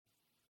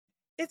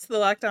It's the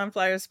Locked On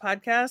Flyers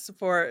podcast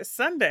for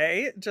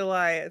Sunday,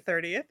 July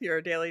 30th,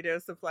 your daily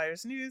dose of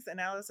Flyers news,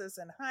 analysis,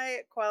 and high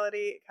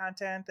quality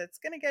content that's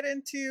going to get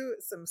into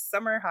some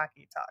summer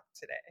hockey talk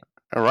today.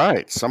 All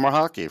right, summer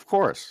hockey, of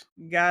course.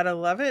 Gotta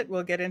love it.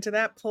 We'll get into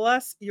that,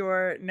 plus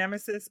your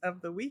Nemesis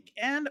of the week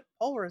and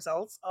poll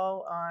results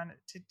all on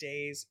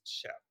today's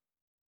show.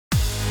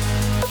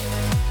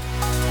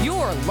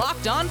 Your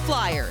Locked On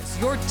Flyers,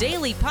 your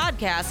daily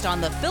podcast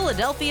on the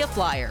Philadelphia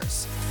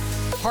Flyers.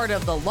 Part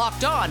of the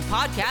Locked On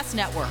Podcast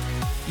Network,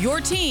 your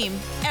team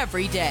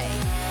every day.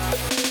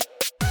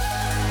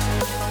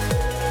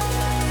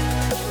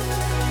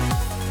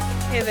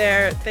 Hey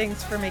there.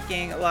 Thanks for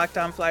making Locked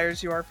On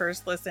Flyers your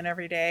first listen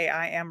every day.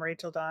 I am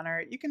Rachel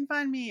Donner. You can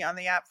find me on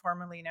the app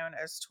formerly known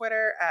as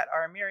Twitter at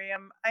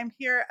rmiriam. I'm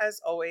here as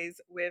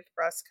always with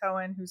Russ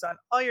Cohen, who's on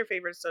all your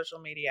favorite social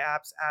media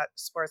apps at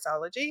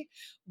Sportsology.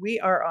 We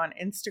are on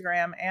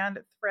Instagram and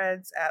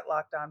Threads at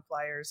Locked On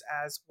Flyers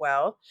as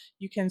well.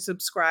 You can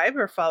subscribe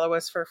or follow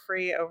us for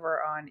free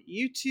over on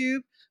YouTube.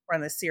 We're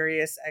on the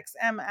Sirius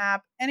XM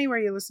app. Anywhere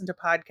you listen to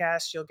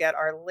podcasts, you'll get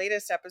our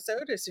latest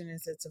episode as soon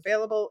as it's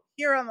available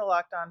here on the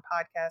Locked On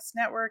Podcast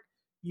Network,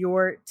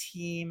 your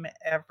team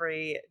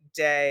every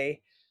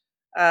day.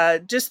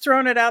 Just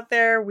throwing it out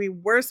there. We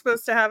were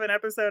supposed to have an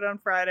episode on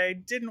Friday,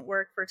 didn't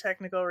work for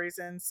technical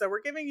reasons. So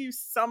we're giving you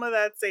some of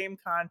that same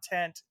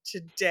content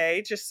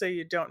today, just so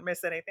you don't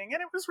miss anything.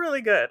 And it was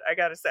really good, I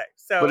gotta say.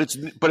 So,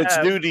 But it's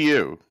new to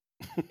you.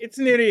 It's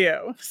new to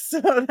you.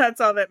 So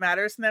that's all that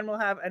matters. And then we'll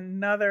have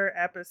another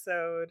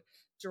episode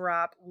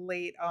drop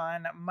late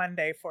on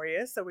Monday for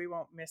you, so we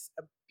won't miss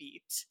a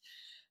beat.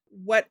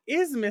 What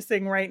is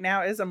missing right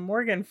now is a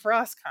Morgan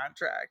Frost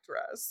contract,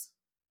 Russ.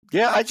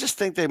 Yeah, I just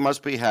think they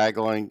must be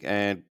haggling,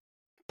 and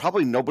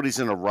probably nobody's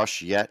in a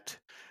rush yet.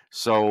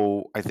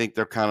 So I think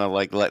they're kind of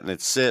like letting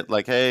it sit,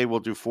 like, hey, we'll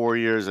do 4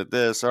 years at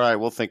this. All right,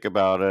 we'll think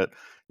about it.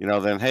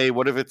 Then, hey,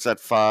 what if it's at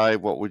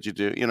 5? What would you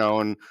do?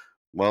 And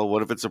well,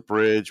 what if it's a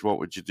bridge? What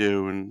would you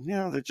do? And,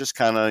 they're just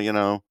kind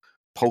of,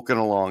 poking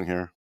along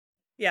here.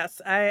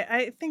 Yes,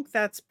 I think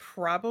that's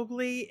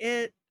probably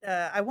it.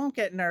 I won't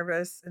get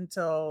nervous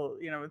until,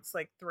 it's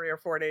like 3 or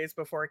 4 days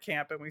before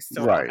camp and we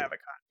still don't Right. have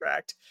a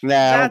contract. Nah,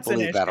 I don't That's an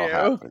believe that'll issue.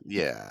 happen.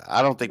 Yeah,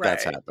 I don't think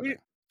that's Right. happening.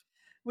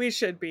 We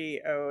should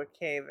be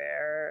okay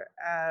there.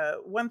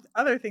 One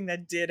other thing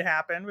that did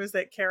happen was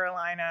that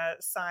Carolina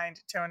signed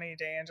Tony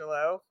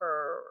DeAngelo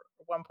for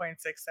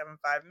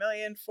 $1.675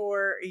 million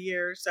for a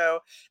year. So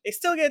they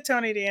still get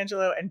Tony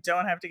DeAngelo and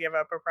don't have to give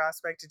up a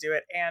prospect to do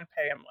it and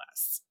pay him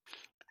less.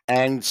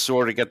 And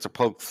sort of get to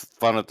poke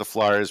fun at the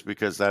Flyers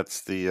because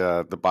that's the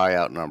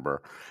buyout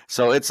number.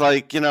 So it's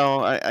like,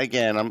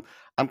 I'm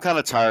kind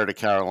of tired of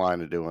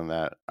Carolina doing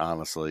that,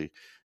 honestly.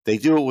 They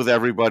do it with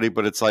everybody,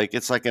 but it's like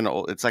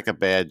a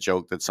bad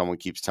joke that someone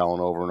keeps telling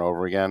over and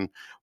over again.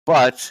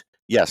 But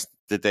yes,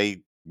 did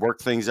they work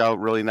things out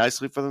really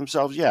nicely for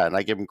themselves? Yeah, and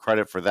I give them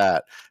credit for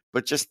that.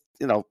 But just,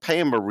 pay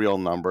them a real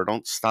number.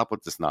 Don't stop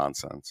with this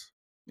nonsense.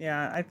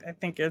 Yeah, I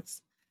think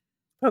it's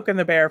poking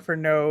the bear for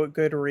no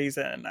good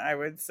reason, I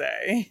would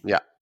say. Yeah.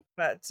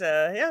 But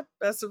yeah,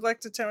 best of luck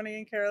to Tony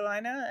in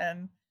Carolina.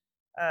 And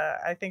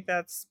I think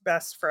that's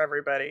best for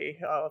everybody,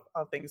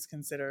 all things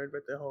considered,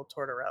 with the whole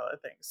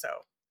Tortorella thing. So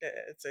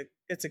it's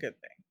a good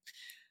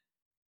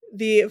thing.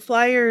 The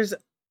Flyers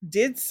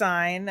did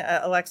sign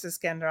Alexis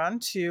Gendron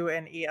to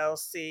an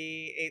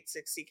ELC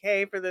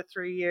 860K for the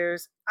 3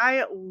 years.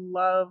 I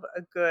love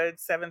a good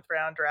 7th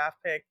round draft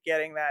pick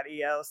getting that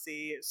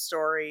ELC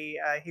story.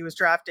 He was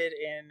drafted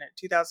in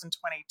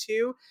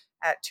 2022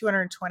 at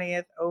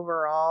 220th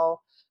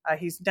overall.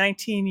 He's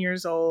 19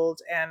 years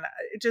old. And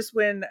just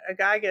when a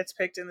guy gets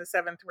picked in the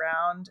 7th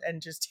round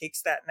and just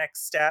takes that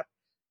next step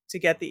to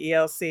get the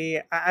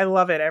ELC, I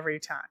love it every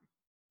time.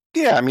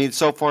 Yeah, I mean,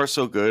 so far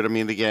so good. I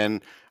mean,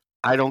 again,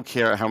 I don't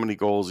care how many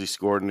goals he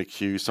scored in the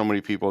queue. So many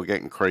people are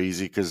getting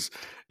crazy because,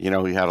 he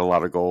had a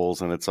lot of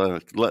goals. And it's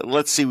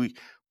let's see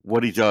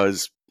what he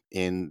does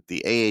in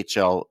the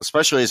AHL,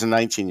 especially as a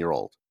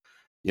 19-year-old.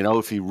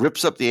 If he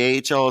rips up the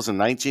AHL as a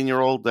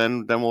 19-year-old,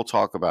 then we'll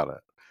talk about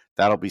it.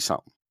 That'll be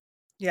something.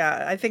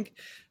 Yeah, I think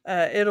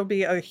it'll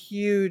be a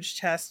huge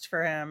test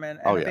for him and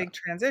Oh, a yeah. big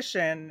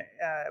transition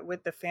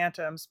with the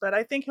Phantoms. But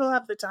I think he'll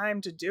have the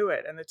time to do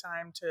it and the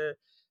time to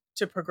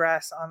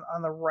progress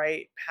on the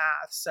right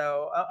path.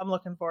 So I'm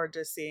looking forward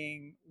to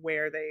seeing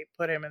where they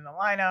put him in the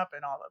lineup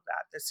and all of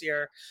that this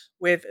year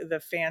with the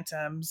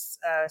Phantoms.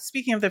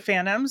 Speaking of the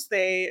Phantoms,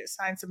 they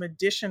signed some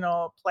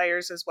additional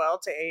players as well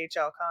to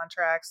AHL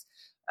contracts.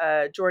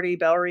 Jordy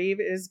Bellerive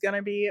is going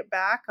to be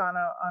back on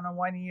a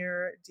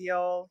 1-year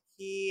deal.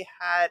 He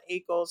had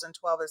 8 goals and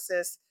 12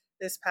 assists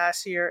this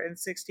past year in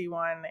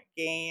 61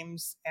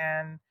 games,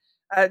 and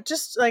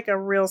just like a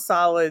real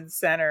solid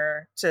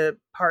center to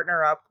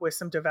partner up with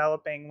some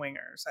developing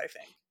wingers, I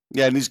think.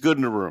 Yeah, and he's good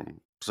in the room.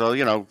 So,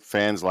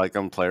 fans like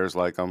him, players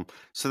like him.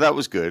 So that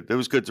was good. It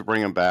was good to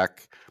bring him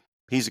back.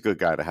 He's a good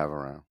guy to have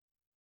around.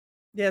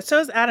 Yeah, so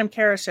is Adam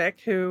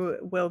Karashik, who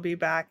will be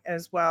back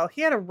as well.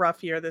 He had a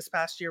rough year this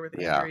past year with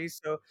Yeah. injuries,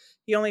 so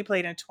he only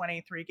played in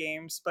 23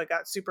 games, but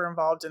got super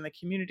involved in the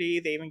community.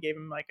 They even gave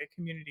him like a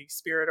community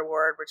spirit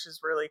award, which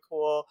is really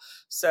cool.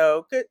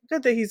 So good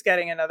that he's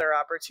getting another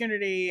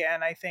opportunity.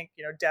 And I think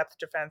depth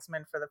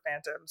defensemen for the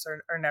Phantoms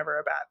are never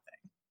a bad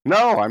thing.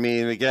 No, I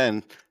mean,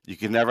 again, you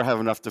can never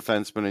have enough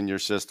defensemen in your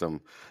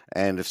system.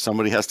 And if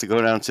somebody has to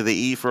go down to the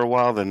E for a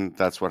while, then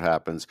that's what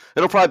happens.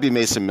 It'll probably be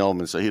Mason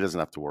Millman, so he doesn't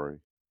have to worry.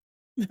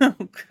 Oh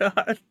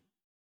God.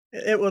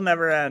 It will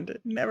never end.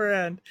 Never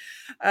end.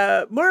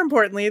 More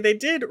importantly, they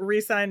did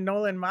re-sign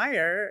Nolan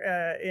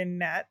Meyer in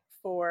net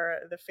for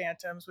the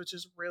Phantoms, which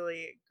is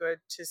really good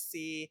to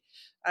see.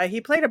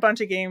 He played a bunch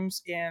of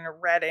games in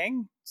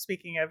Reading.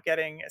 Speaking of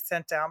getting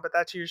sent down, but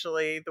that's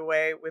usually the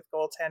way with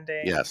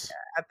goaltending Yes.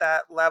 at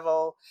that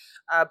level.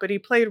 But he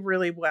played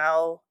really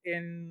well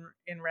in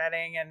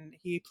Reading, and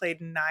he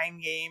played 9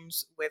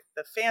 games with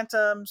the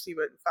Phantoms. He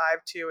went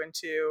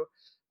 5-2-2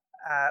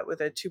 with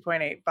a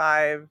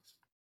 2.85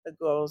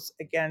 goals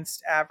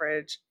against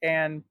average.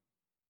 And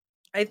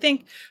I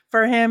think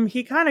for him,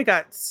 he kind of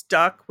got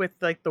stuck with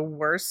like the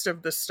worst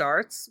of the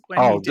starts when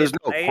he Oh, did there's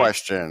no play.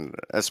 question,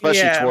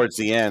 especially Yeah. towards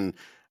the end.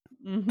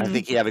 I Hmm.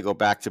 think he had to go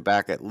back to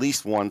back at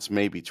least once,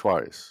 maybe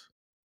twice.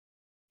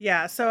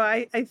 Yeah. So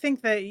I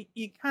think that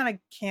you kind of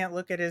can't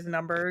look at his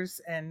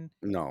numbers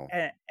No.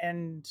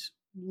 and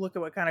look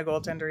at what kind of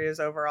goaltender he is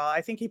overall.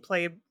 I think he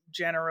played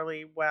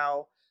generally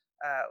well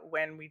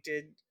when we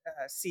did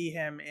see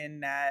him in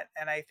net,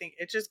 and I think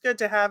it's just good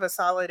to have a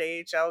solid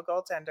AHL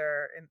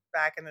goaltender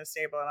back in the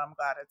stable, and I'm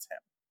glad it's him.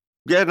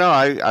 Yeah, no,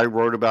 I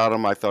wrote about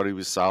him. I thought he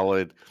was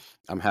solid.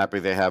 I'm happy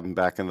they have him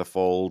back in the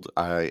fold.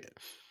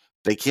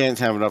 They can't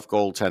have enough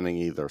goaltending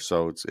either,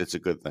 so it's a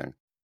good thing.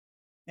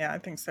 Yeah, I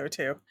think so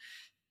too.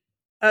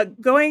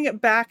 Going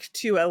back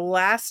to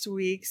last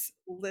week's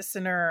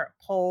listener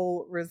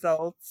poll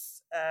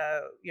results,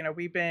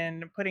 we've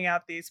been putting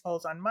out these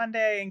polls on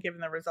Monday and giving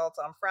the results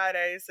on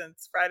Friday.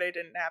 Since Friday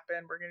didn't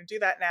happen, we're going to do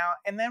that now.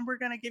 And then we're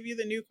going to give you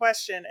the new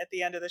question at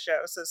the end of the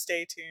show. So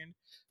stay tuned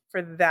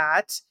for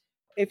that.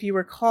 If you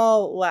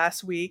recall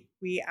last week,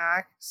 we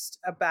asked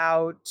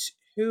about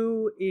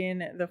who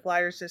in the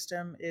Flyer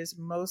system is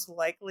most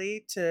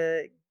likely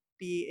to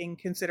be in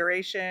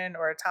consideration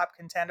or a top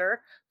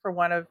contender for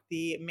one of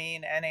the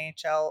main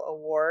NHL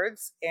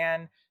awards.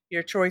 And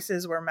your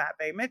choices were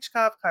Matvey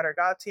Michkov, Cutter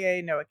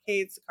Gauthier, Noah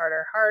Cates,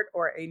 Carter Hart,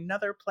 or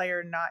another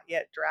player not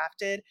yet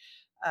drafted.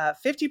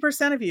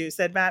 50% of you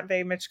said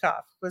Matvey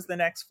Michkov was the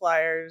next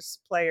Flyers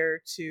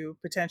player to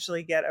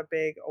potentially get a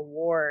big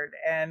award.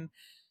 And,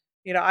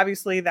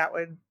 obviously that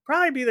would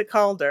probably be the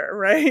Calder,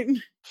 right?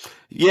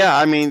 Yeah,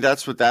 I mean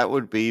that's what that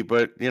would be,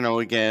 but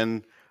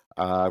again,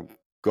 uh,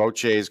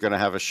 Gauthier is going to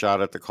have a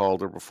shot at the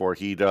Calder before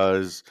he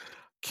does.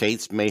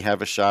 Cates may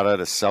have a shot at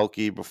a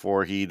Selke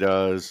before he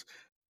does.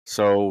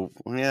 So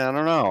yeah, I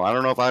don't know. I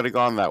don't know if I'd have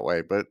gone that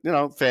way, but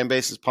fan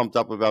base is pumped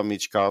up about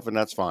Michkov, and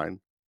that's fine.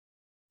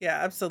 Yeah,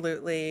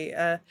 absolutely.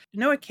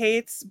 Noah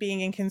Cates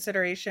being in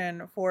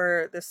consideration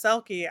for the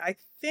Selkie, I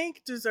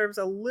think deserves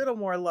a little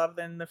more love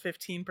than the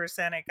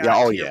 15% it Yeah.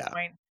 got, Oh to your yeah.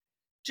 point,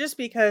 just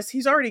because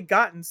he's already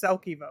gotten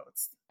Selkie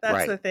votes. That's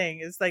Right. the thing,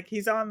 is like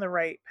he's on the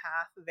right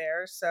path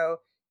there. So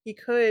he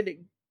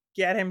could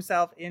get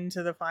himself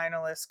into the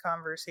finalist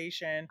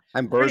conversation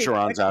And pretty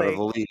Bergeron's out of the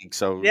quickly. league,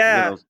 so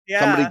Yeah, somebody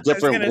yeah. I was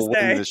different gonna will win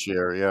say, this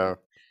year. Yeah.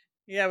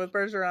 yeah, with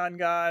Bergeron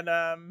gone,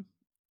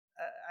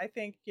 I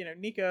think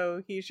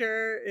Nico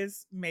Heischer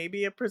is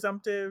maybe a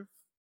presumptive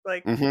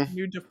like Hmm.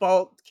 new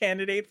default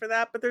candidate for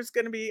that, but there's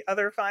going to be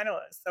other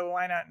finalists, so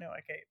why not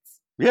Noah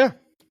Cates? Yeah.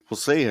 We'll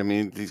see. I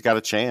mean, he's got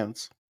a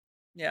chance.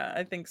 Yeah,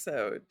 I think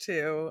so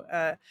too.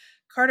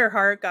 Carter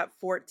Hart got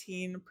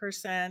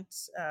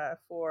 14%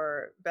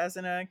 for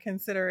Vezina It's like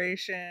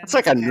considerations,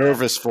 a and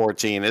nervous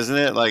 14, isn't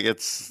it? Like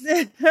it's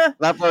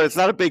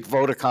not a big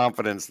vote of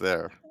confidence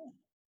there.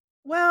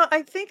 well,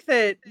 I think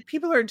that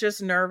people are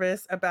just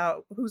nervous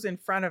about who's in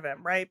front of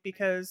him, right?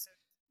 Because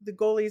the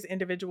goalie's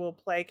individual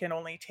play can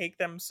only take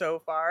them so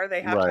far.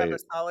 They have to have a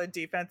Right. solid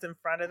defense in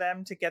front of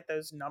them to get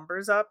those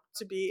numbers up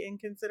to be in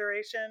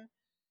consideration.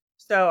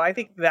 So I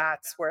think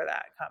that's where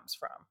that comes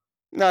from.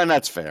 No, and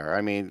that's fair.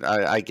 I mean,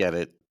 I get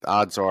it.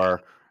 Odds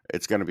are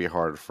it's going to be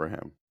hard for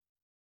him.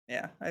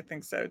 Yeah, I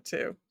think so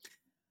too.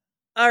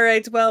 All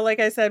right. Well, like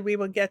I said, we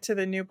will get to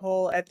the new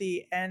poll at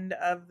the end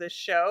of the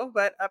show.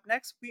 But up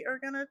next, we are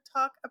going to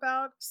talk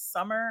about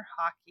summer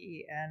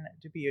hockey and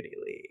the Beauty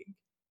League.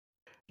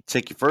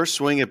 Take your first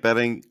swing at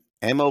betting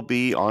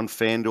MLB on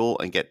FanDuel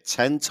and get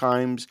 10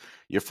 times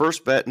your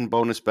first bet and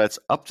bonus bets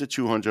up to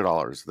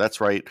 $200.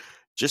 That's right.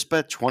 Just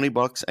bet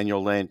 $20 and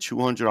you'll land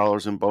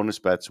 $200 in bonus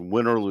bets,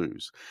 win or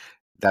lose.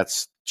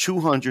 That's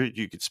 200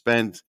 you could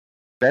spend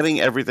betting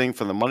everything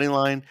from the money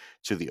line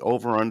to the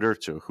over under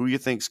to who you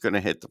think's going to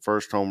hit the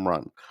first home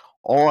run.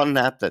 All on an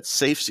app that's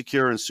safe,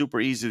 secure, and super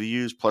easy to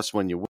use. Plus,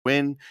 when you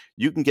win,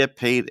 you can get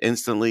paid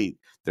instantly.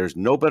 There's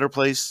no better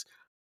place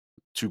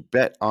to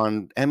bet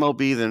on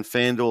MLB than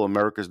FanDuel,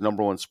 America's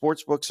 #1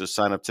 sportsbook. So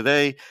sign up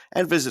today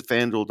and visit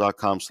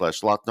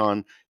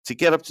FanDuel.com/lockedon to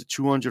get up to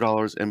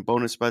 $200 in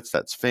bonus bets.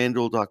 That's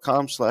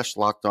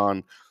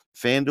FanDuel.com/lockedon.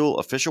 FanDuel,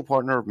 official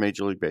partner of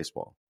Major League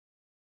Baseball.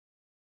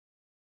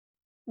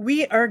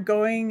 We are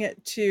going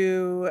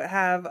to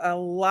have a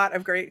lot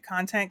of great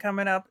content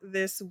coming up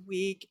this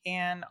week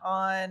and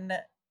on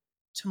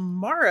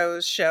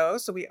tomorrow's show.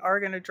 So we are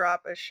going to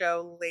drop a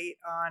show late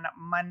on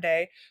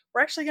Monday.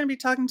 We're actually going to be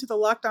talking to the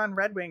Locked On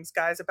Red Wings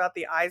guys about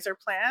the Iser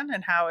plan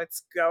and how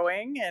it's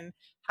going and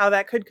how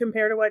that could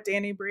compare to what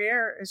Danny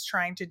Briere is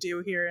trying to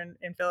do here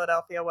in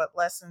Philadelphia, what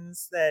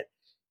lessons that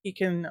he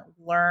can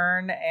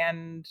learn,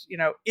 and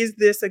is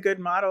this a good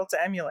model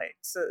to emulate?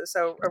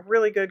 So a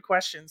really good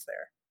questions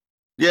there.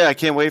 Yeah, I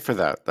can't wait for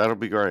that. That'll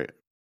be great.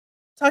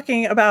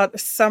 Talking about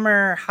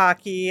summer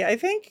hockey, I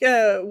think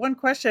one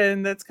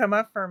question that's come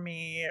up for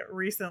me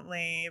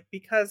recently,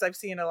 because I've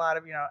seen a lot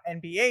of,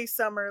 NBA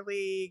Summer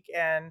League,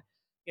 and,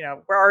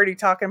 we're already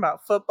talking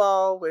about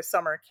football with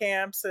summer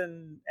camps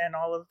and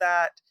all of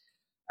that.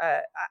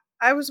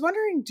 I was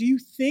wondering, do you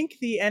think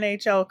the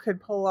NHL could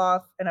pull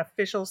off an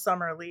official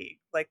summer league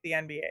like the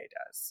NBA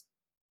does?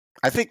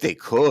 I think they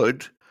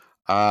could.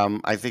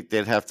 I think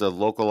they'd have to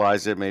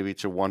localize it maybe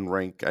to one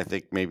rink. I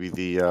think maybe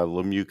the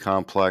Lemieux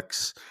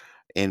complex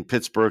in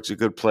Pittsburgh's a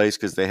good place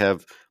because they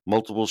have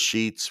multiple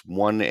sheets,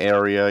 one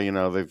area.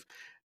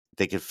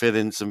 They could fit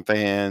in some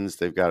fans.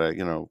 They've got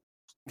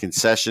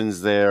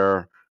concessions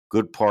there,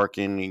 good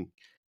parking.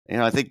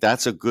 I think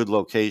that's a good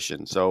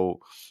location. So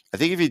I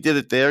think if you did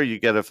it there, you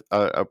get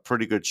a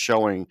pretty good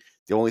showing.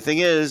 The only thing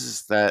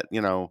is that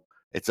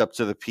it's up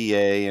to the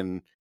PA,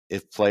 and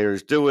if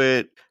players do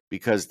it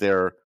because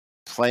they're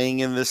playing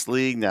in this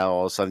league, now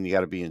all of a sudden you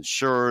got to be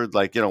insured.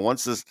 Like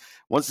once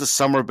the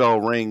summer bell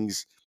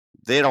rings,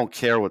 they don't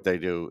care what they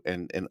do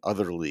in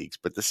other leagues,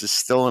 but this is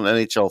still an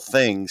NHL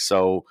thing,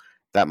 so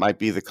that might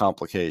be the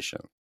complication.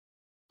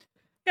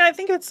 Yeah, I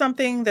think it's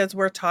something that's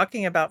worth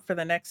talking about for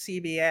the next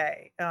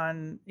CBA.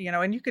 And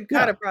you could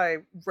kind Yeah, of probably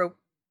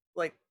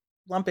like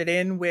lump it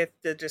in with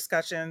the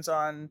discussions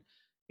on,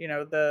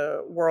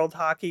 the World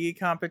Hockey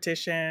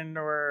Competition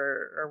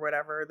or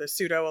whatever, the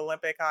pseudo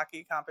Olympic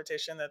hockey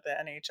competition that the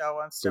NHL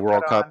wants the to put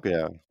World on. Cup,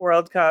 yeah.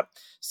 World Cup.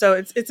 So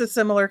it's a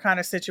similar kind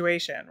of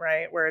situation,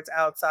 right? Where it's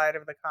outside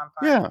of the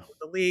confines Yeah. of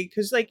the league,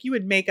 because like you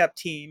would make up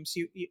teams.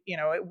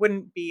 It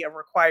wouldn't be a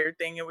required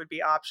thing. It would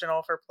be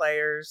optional for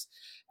players.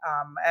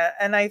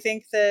 And I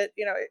think that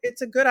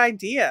it's a good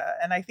idea,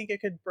 and I think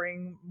it could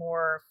bring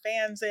more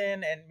fans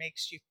in and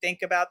makes you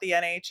think about the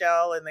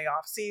NHL in the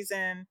off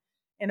season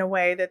in a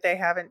way that they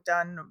haven't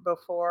done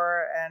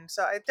before. And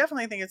so I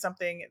definitely think it's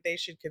something they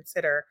should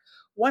consider.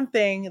 One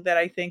thing that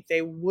I think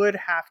they would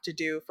have to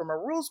do from a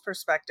rules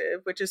perspective,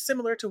 which is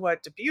similar to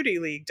what the Beauty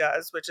League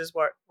does, which is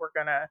what we're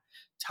going to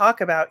talk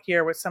about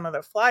here with some of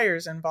the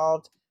Flyers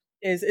involved,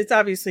 is it's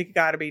obviously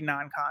got to be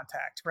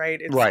non-contact,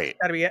 right? It's Right.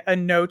 got to be a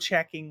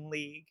no-checking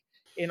league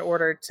in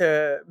order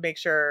to make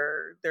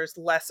sure there's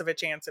less of a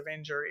chance of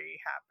injury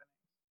happening.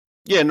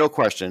 Yeah, no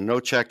question. No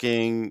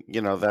checking,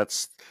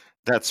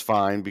 that's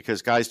fine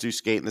because guys do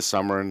skate in the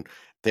summer and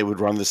they would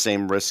run the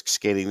same risk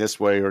skating this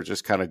way or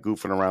just kind of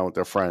goofing around with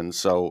their friends.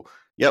 So,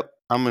 yep,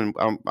 I'm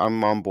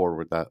on board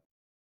with that.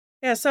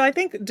 Yeah, so I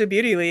think the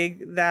Beauty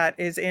League that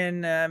is in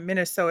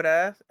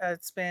Minnesota,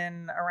 it's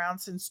been around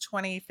since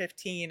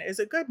 2015, is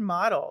a good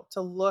model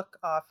to look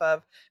off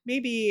of.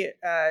 Maybe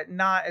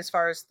not as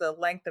far as the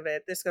length of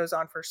it. This goes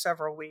on for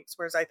several weeks,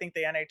 whereas I think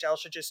the NHL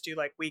should just do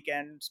like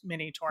weekend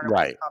mini tournament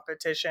Right.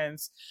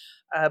 competitions.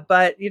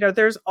 But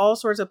there's all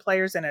sorts of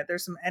players in it.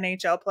 There's some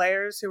NHL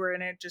players who are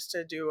in it just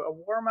to do a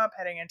warm up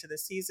heading into the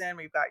season.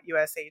 We've got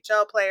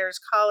USHL players,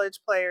 college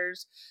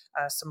players,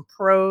 some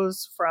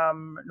pros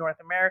from North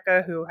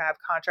America who have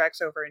contracts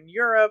over in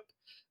Europe,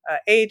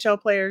 AHL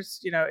players.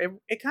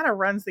 It kind of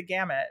runs the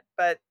gamut.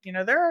 But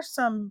there are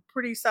some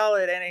pretty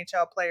solid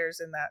NHL players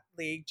in that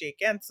league: Jake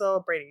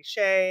Gensel, Brady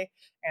Shea,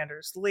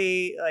 Anders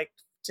Lee, like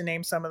to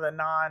name some of the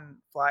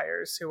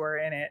non-Flyers who are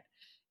in it.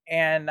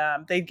 And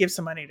they give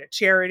some money to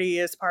charity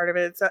as part of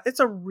it. So it's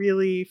a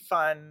really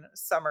fun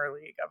summer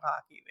league of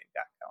hockey they've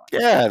got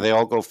going. Yeah, they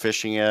all go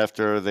fishing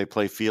after. They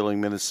play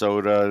Feeling,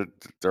 Minnesota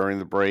during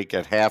the break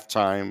at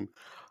halftime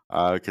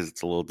because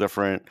it's a little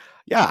different.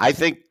 Yeah, I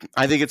think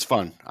it's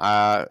fun.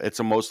 It's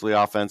a mostly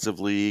offensive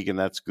league, and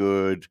that's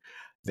good.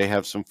 They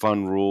have some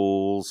fun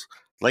rules.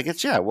 Like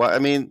it's yeah. Well, I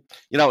mean,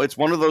 it's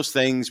one of those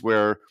things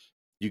where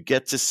you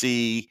get to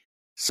see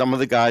some of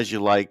the guys you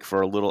like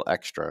for a little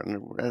extra,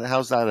 and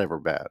how's that ever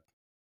bad?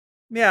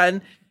 Yeah,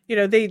 and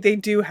they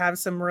do have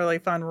some really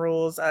fun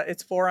rules.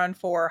 It's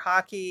 4-on-4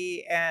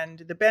 hockey,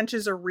 and the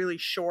benches are really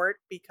short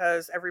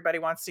because everybody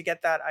wants to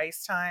get that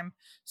ice time.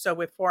 So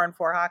with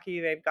 4-on-4 hockey,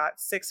 they've got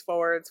 6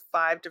 forwards,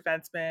 5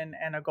 defensemen,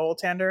 and a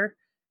goaltender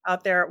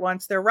out there at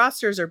once. Their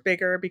rosters are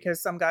bigger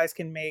because some guys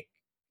can make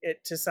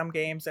it to some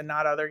games and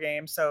not other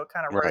games, so it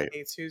kind of Right.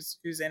 rotates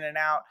who's in and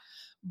out.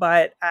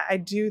 But I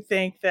do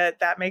think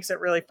that makes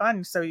it really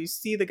fun. So you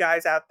see the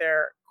guys out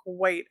there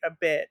quite a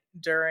bit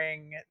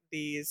during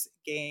these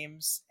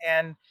games.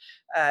 And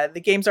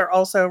the games are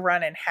also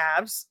run in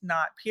halves,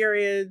 not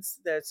periods.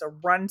 There's a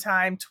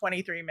runtime,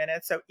 23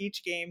 minutes. So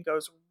each game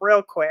goes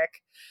real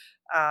quick.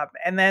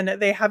 And then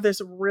they have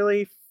this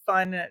really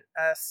fun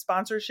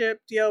sponsorship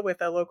deal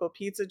with a local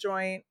pizza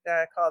joint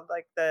called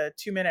like the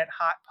 2 minute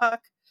hot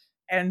puck.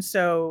 And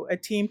so a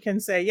team can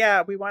say,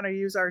 yeah, we want to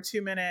use our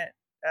 2 minute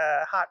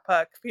hot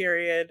puck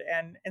period.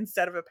 And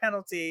instead of a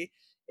penalty,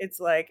 it's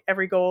like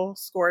every goal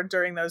scored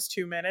during those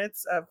 2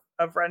 minutes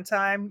of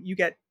runtime, you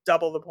get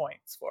double the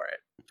points for it,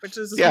 which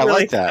is Yeah, I like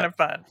really kind that. of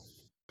fun.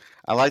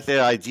 I like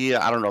the idea.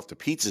 I don't know if the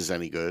pizza's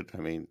any good. I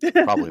mean,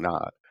 probably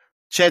not.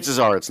 Chances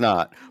are it's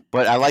not.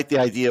 But I like the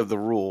idea of the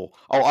rule.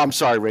 Oh, I'm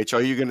sorry, Rachel.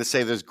 Are you going to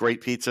say there's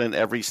great pizza in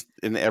every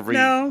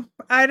No,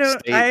 I don't.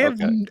 state?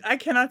 Okay. I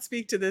cannot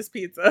speak to this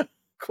pizza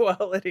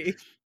quality.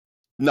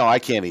 No, I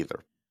can't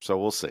either. So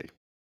we'll see.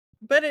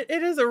 But it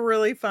is a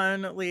really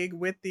fun league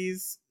with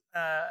these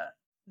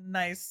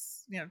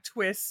nice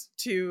twists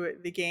to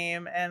the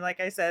game. And like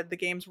I said, the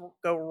games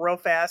go real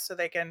fast, so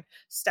they can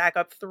stack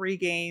up 3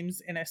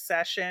 games in a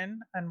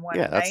session on one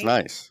Yeah, that's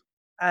night. nice.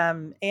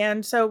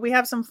 And so we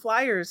have some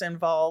flyers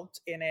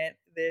involved in it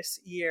this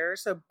year.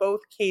 So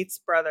both Kate's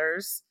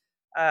brothers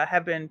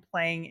have been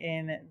playing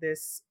in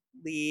this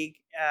league.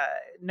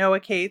 Noah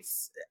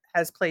Cates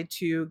has played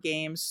 2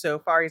 games so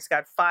far. He's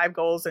got 5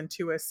 goals and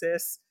 2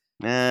 assists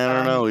I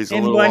don't know. He's a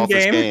in little one off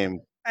his game. game.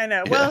 I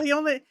know. Yeah. Well, he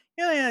only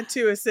had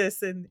 2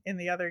 assists in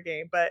the other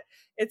game, but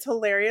it's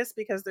hilarious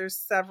because there's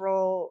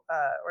several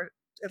or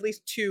at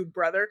least 2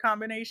 brother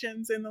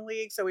combinations in the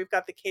league. So we've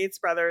got the Cates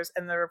brothers,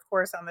 and they're of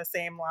course on the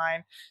same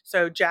line.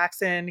 So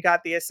Jackson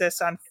got the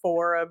assist on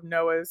 4 of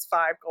Noah's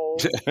 5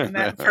 goals in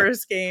that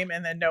first game,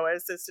 and then Noah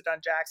assisted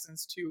on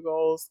Jackson's 2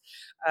 goals.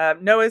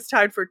 Noah's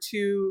tied for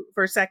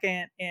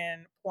second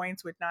in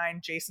points with 9.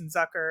 Jason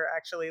Zucker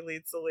actually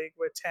leads the league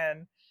with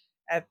 10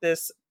 at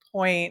this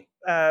point.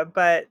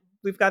 But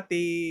we've got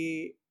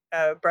the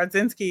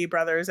Brodzinski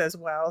brothers as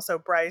well. So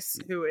Bryce,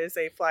 who is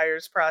a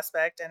Flyers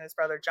prospect, and his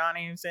brother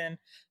Johnny, who's in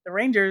the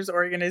Rangers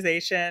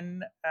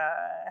organization,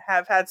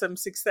 have had some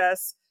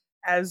success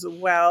as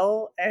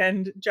well.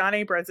 And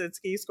Johnny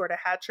Brodzinski scored a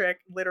hat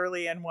trick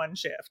literally in one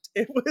shift.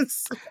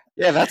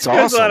 Yeah, that's It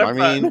was a lot awesome. of I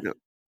fun. mean,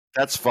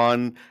 that's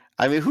fun.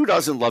 I mean, who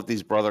doesn't love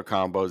these brother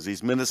combos,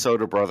 these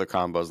Minnesota brother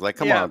combos? Like,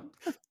 come Yeah. on.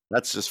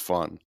 That's just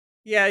fun.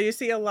 Yeah, you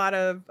see a lot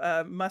of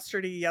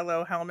mustardy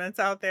yellow helmets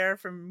out there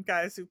from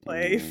guys who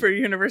play Mm, for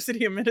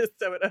University of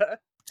Minnesota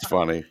it's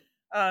on funny.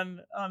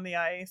 on the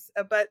ice.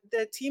 But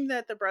the team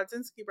that the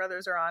Brodzinski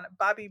brothers are on,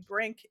 Bobby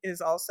Brink is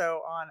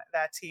also on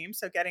that team.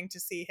 So getting to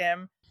see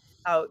him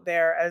out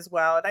there as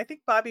well. And I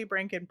think Bobby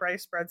Brink and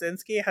Bryce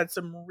Brodzinski had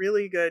some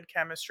really good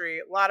chemistry,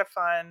 a lot of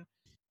fun.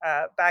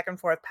 Back and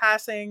forth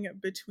passing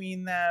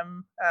between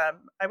them.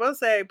 I will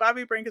say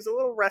Bobby Brink is a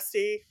little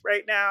rusty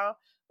right now,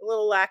 a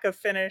little lack of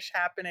finish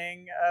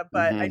happening,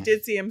 but I Hmm.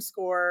 did see him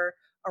score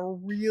a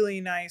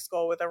really nice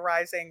goal with a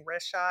rising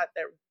wrist shot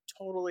that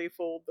totally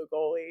fooled the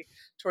goalie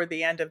toward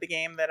the end of the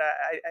game that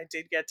I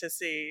did get to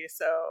see.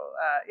 So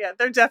yeah,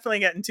 they're definitely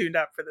getting tuned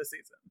up for the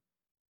season.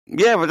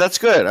 Yeah, but that's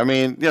good. I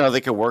mean,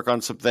 they can work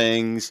on some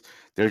things.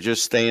 They're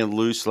just staying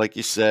loose, like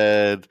you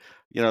said.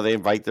 They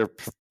invite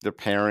their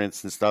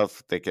parents and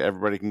stuff.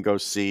 Everybody can go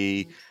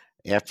see.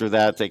 After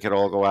that, they could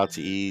all go out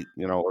to eat.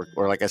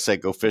 Or like I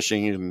said, go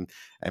fishing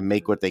and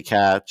make what they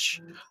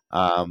catch.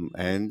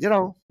 And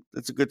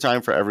it's a good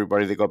time for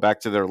everybody. They go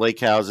back to their lake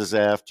houses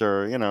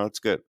after. It's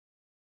good.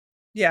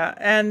 Yeah,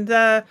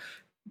 and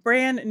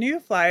brand new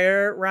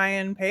flyer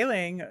Ryan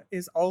Paling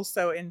is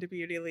also in the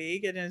Beauty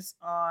League and is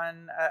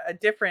on a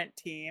different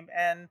team.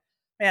 And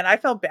man, I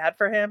felt bad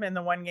for him in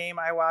the one game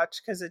I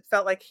watched because it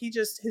felt like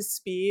his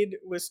speed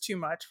was too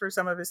much for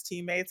some of his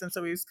teammates, and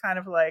so he was kind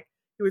of like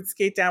he would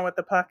skate down with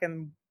the puck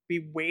and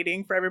be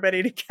waiting for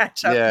everybody to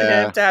catch up to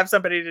him Yeah. to have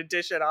somebody to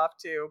dish it off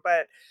to.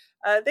 But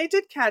they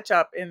did catch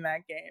up in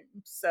that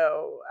game,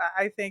 so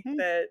I think Hmm.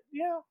 that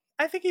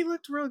I think he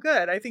looked real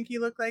good. I think he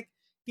looked like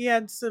he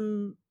had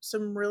some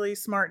really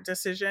smart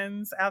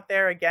decisions out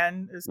there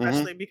again, Hmm.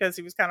 especially because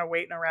he was kind of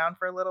waiting around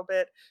for a little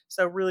bit.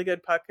 So really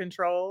good puck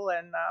control,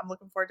 and I'm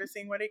looking forward to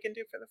seeing what he can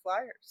do for the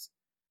Flyers.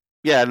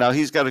 Yeah, no,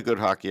 he's got a good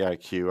hockey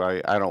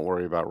IQ. I don't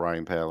worry about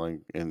Ryan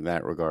Paling in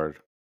that regard.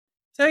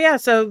 So yeah,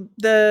 so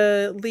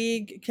the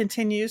league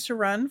continues to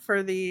run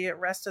for the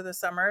rest of the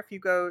summer. If you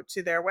go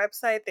to their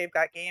website, they've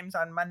got games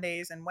on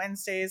Mondays and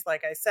Wednesdays.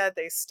 Like I said,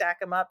 they stack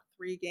them up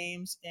 3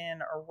 games in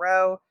a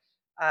row.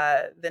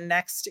 The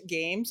next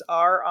games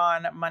are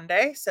on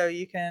Monday, so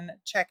you can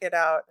check it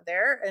out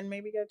there and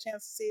maybe get a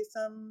chance to see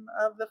some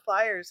of the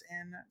Flyers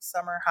in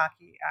summer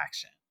hockey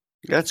action.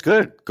 That's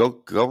good.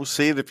 Go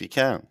see it if you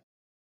can.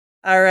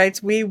 All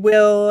right, we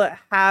will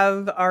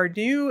have our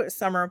new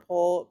summer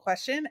poll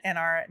question and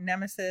our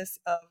nemesis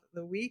of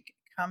the week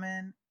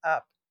coming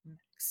up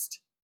next.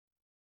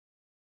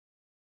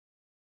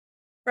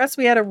 Russ,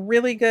 we had a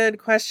really good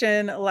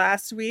question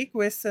last week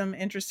with some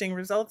interesting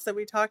results that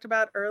we talked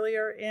about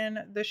earlier in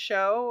the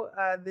show.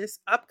 This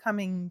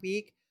upcoming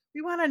week,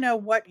 we want to know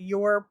what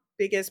your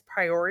biggest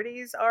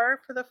priorities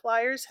are for the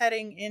Flyers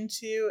heading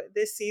into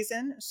this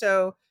season.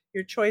 So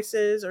your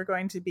choices are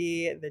going to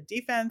be the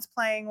defense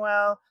playing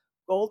well,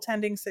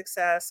 goaltending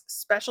success,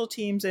 special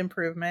teams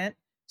improvement,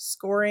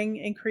 scoring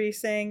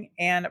increasing,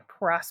 and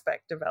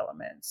prospect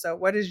development. So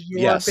what is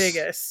your Yes,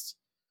 biggest?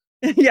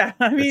 Yeah,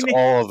 I it's mean,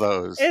 all of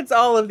those. it's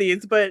all of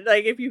these, but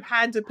like if you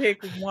had to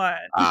pick one.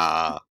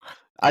 Uh,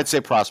 I'd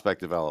say prospect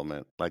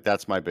development. Like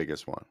that's my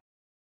biggest one.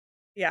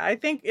 Yeah, I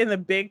think in the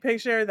big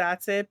picture,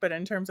 that's it. But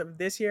in terms of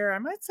this year, I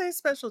might say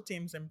special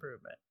teams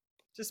improvement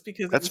just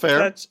because it That's was fair.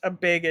 such a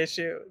big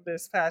issue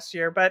this past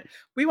year. But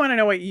we want to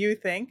know what you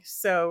think.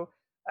 So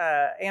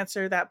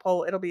answer that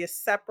poll. It'll be a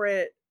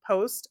separate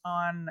post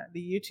on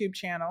the YouTube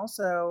channel.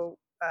 So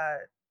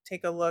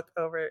take a look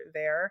over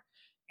there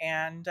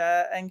and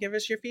give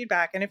us your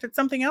feedback. And if it's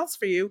something else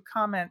for you,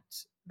 comment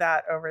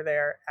that over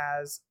there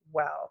as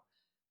well.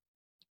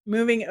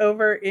 Moving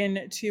over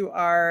into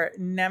our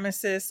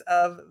Nemesis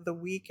of the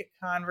Week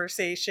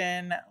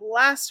conversation.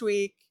 Last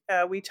week,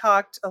 we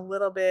talked a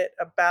little bit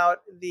about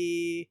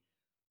the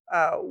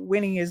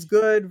winning is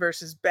good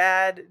versus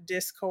bad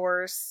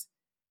discourse.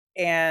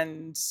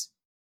 And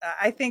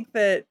I think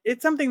that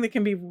it's something that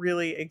can be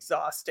really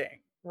exhausting,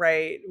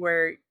 right?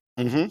 Where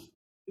Hmm.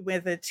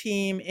 with a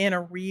team in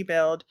a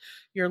rebuild,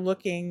 you're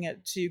looking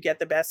to get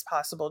the best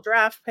possible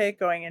draft pick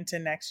going into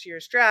next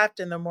year's draft.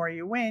 And the more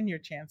you win, your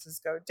chances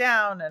go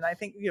down. And I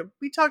think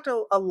we talked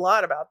a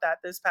lot about that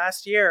this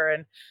past year.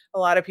 And a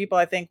lot of people,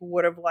 I think,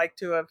 would have liked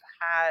to have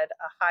had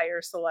a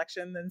higher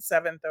selection than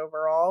seventh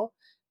overall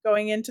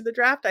going into the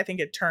draft. I think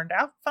it turned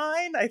out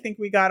fine. I think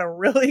we got a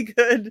really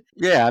good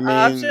Yeah, I mean,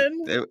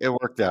 option. it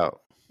worked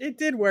out. It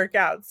did work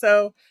out.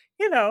 So,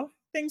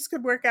 things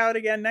could work out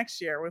again next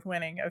year with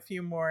winning a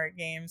few more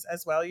games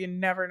as well. You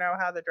never know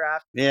how the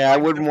draft is Yeah, I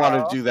going to wouldn't want to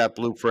fall. do that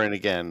blueprint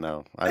again,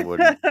 though. I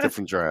wouldn't.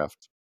 Different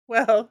draft.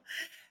 Well,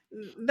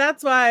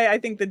 that's why I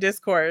think the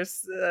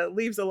discourse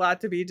leaves a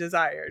lot to be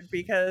desired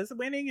because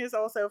winning is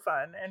also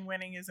fun and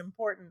winning is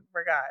important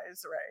for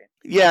guys, right?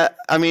 Yeah,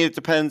 I mean, it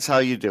depends how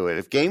you do it.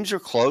 If games are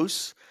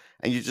close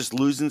and you're just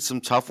losing some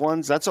tough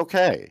ones, that's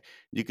okay.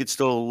 You could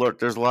still learn.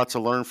 There's a lot to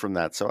learn from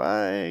that. So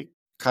I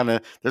kind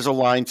of there's a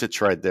line to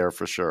tread there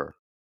for sure.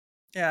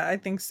 Yeah, I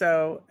think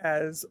so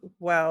as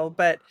well.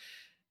 But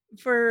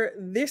for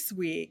this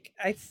week,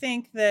 I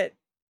think that,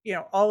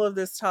 all of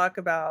this talk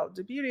about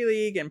the beauty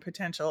league and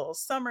potential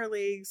summer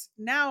leagues,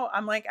 now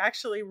I'm like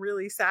actually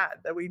really sad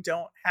that we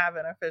don't have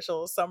an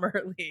official summer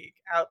league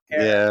out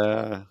there.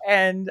 Yeah,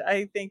 And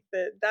I think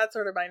that that's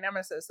sort of my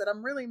nemesis that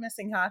I'm really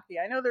missing hockey.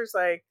 I know there's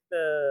like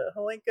the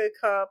Holinka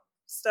Cup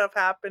stuff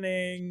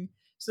happening.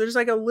 So there's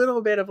like a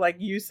little bit of like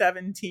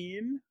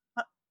U17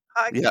 yeah.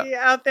 hockey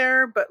out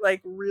there, but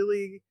like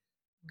really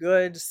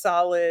good,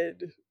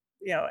 solid,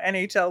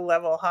 NHL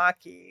level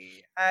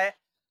hockey.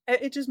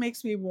 It just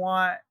makes me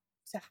want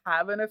to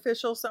have an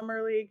official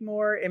summer league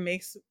more. It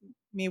makes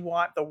me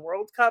want the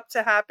World Cup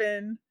to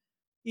happen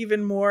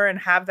even more and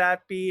have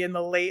that be in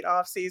the late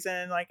off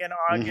season, like in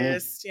Hmm.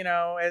 August,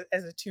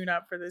 as a tune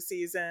up for the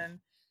season.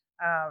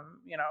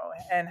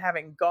 And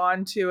having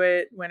gone to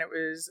it when it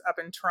was up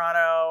in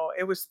Toronto,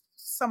 it was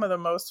some of the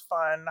most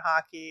fun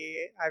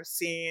hockey I've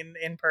seen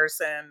in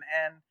person.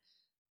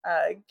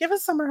 And give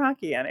us summer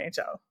hockey,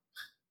 NHL.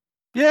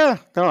 Yeah,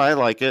 no, I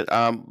like it.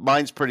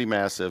 Mine's pretty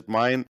massive.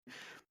 Mine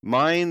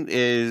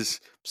is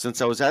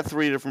since I was at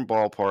three different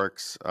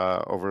ballparks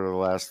over the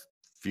last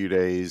few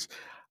days.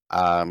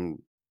 Um,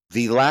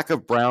 the lack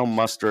of brown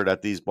mustard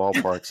at these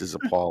ballparks is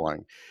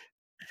appalling.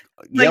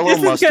 Like, Yellow this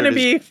is going to mustard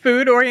is be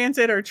food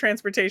oriented or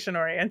transportation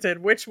oriented.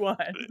 Which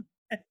one?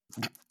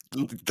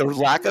 the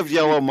lack of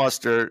yellow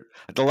mustard,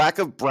 the lack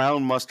of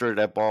brown mustard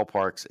at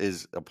ballparks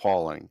is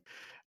appalling.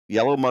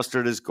 Yellow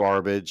mustard is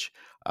garbage.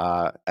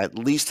 At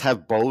least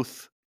have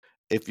both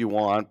if you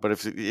want. But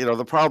if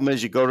the problem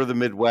is you go to the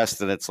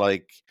Midwest and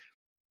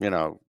you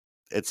know,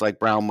 it's like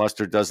brown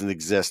mustard doesn't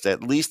exist,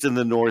 at least in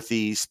the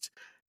Northeast.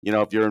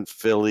 If you're in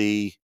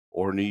Philly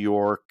or New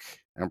York,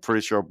 I'm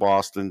pretty sure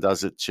Boston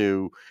does it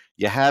too.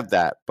 You have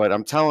that. But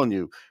I'm telling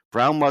you,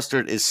 brown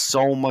mustard is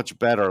so much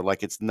better.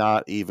 Like it's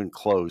not even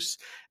close.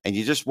 And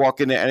you just walk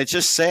in there, and it's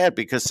just sad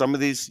because some of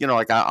these,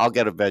 like I'll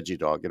get a veggie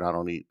dog, I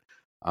don't eat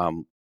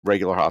um,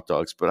 regular hot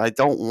dogs, but I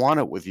don't want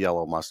it with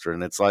yellow mustard.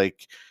 And it's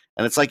like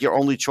your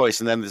only choice.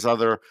 And then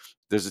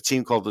there's a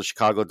team called the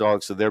Chicago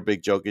Dogs, so their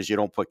big joke is you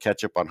don't put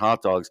ketchup on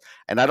hot dogs.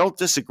 And I don't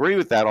disagree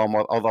with that,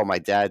 although my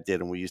dad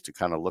did, and we used to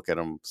kind of look at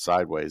them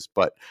sideways.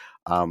 But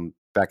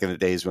back in the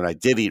days when I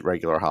did eat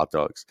regular hot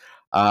dogs,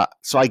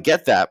 so I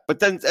get that. But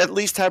then at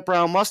least have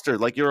brown mustard.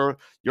 Like you're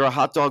a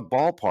hot dog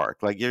ballpark.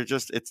 Like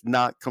it's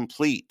not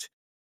complete.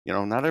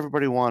 Not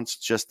everybody wants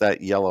just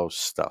that yellow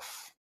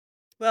stuff.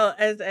 Well,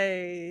 as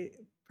a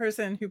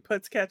person who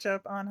puts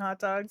ketchup on hot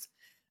dogs,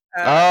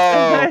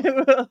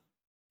 Oh,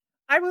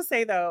 I will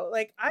say though,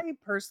 like I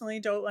personally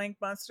don't like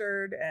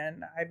mustard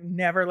and I've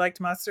never liked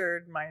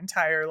mustard my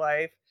entire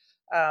life.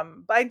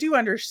 But I do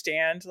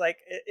understand like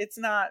it's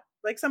not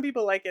like some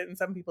people like it and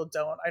some people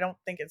don't. I don't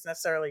think it's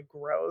necessarily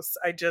gross.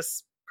 I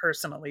just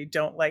personally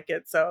don't like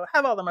it. So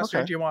have all the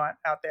mustard Okay. you want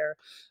out there.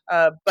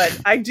 But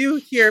I do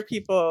hear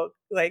people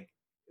like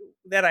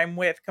that I'm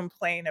with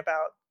complain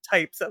about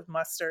types of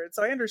mustard.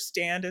 So I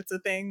understand it's a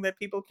thing that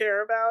people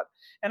care about,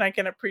 and I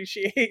can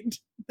appreciate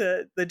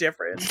the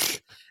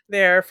difference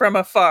there from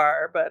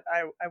afar, but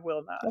I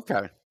will not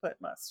Okay. put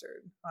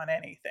mustard on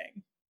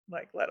anything,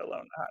 like let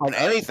alone a hot On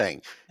dog.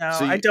 anything. No,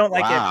 So I you don't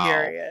like it, wow.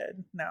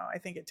 period. No, I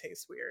think it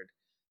tastes weird.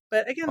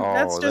 But again,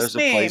 that's Oh, just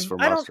there's a place me. for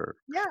I don't mustard.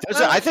 yeah, I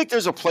well, think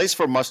there's a place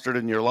for mustard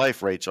in your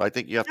life, Rachel. I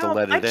think you have to no,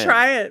 let I it in.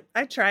 try it.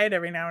 I try it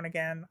every now and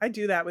again. I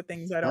do that with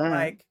things I All don't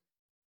right. like.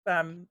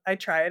 I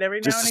try it every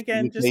now Just and to see the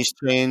again, just taste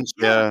change.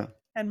 yeah, Yeah.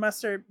 and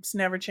mustard's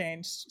never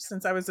changed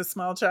since I was a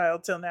small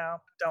child till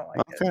now. Don't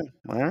like it. Okay.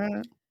 All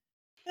right.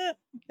 Eh,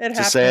 it It's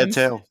a sad happens.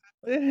 tale.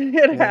 It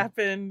Yeah.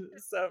 happened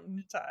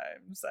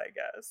sometimes, I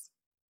guess.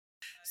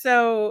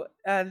 So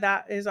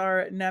that is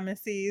our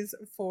nemesis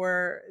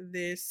for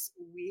this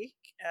week.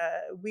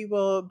 We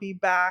will be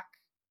back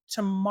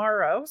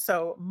tomorrow,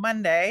 so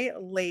Monday,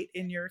 late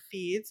in your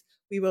feeds.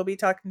 We will be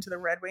talking to the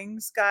Red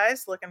Wings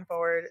guys. Looking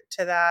forward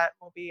to that.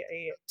 Will be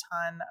a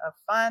ton of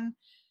fun.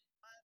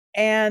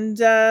 And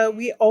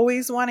we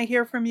always want to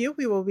hear from you.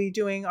 We will be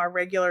doing our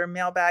regular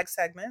mailbag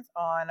segment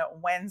on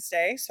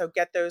Wednesday. So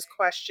get those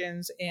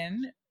questions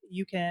in.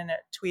 You can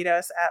tweet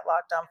us at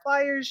Locked On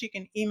Flyers. You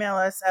can email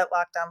us at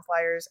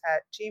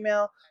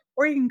lockedonflyers@gmail,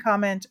 or you can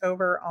comment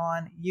over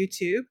on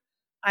YouTube.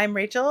 I'm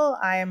Rachel.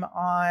 I'm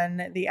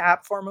on the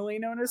app formerly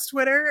known as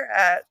Twitter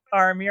at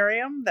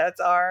rmiriam. That's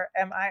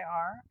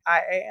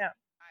RMIRIAM.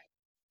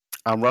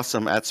 I'm Russ.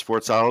 I'm at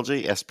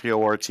Sportsology,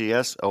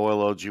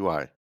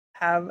 SPORTSOLOGY.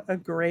 Have a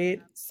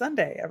great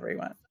Sunday,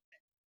 everyone.